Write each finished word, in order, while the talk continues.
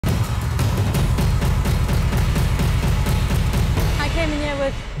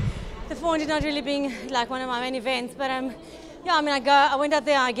400 not really being like one of my main events, but yeah, I mean, I went out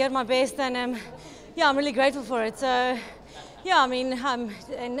there, I gave my best, and yeah, I'm really grateful for it. So yeah, I mean,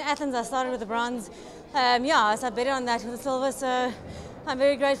 in Athens I started with the bronze. Yeah, so I betted on that with the silver, so I'm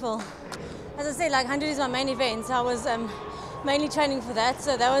very grateful. As I said, like 100 is my main event, so I was mainly training for that.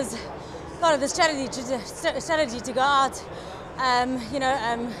 So that was part of the strategy to go out, you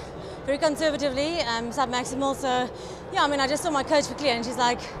know, very conservatively, sub-maximal. So yeah, I mean, I just saw my coach for clear, and she's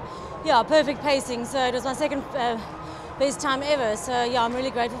like, yeah, perfect pacing. So it was my second best time ever. So yeah, I'm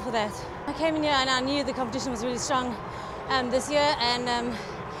really grateful for that. I came in here and I knew the competition was really strong this year, and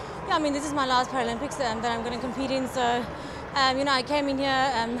yeah, I mean, this is my last Paralympics that I'm going to compete in. So you know, I came in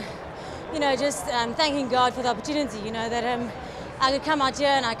here, you know, just thanking God for the opportunity. You know, that I could come out here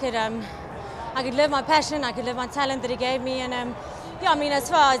and I could live my passion, I could live my talent that He gave me, and yeah, I mean,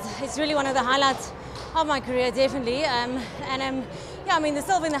 as far as it's really one of the highlights of my career, definitely. Yeah, I mean, the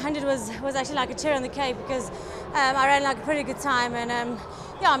silver in the 100 was actually like a cherry on the cake, because I ran like a pretty good time, and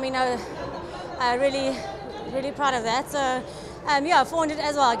yeah, I mean, I really proud of that. So yeah, 400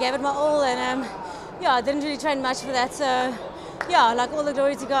 as well, I gave it my all, and yeah, I didn't really train much for that. So yeah, like all the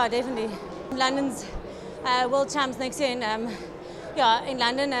glory to God, definitely. London's World Champs next year, yeah, in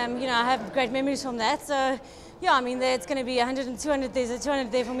London, you know, I have great memories from that. So yeah, I mean, there it's going to be 100 and 200. There's a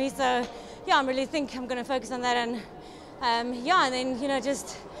 200 there for me. So yeah, I really think I'm going to focus on that, and yeah, and then, you know,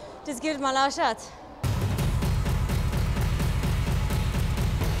 just give it my last shot.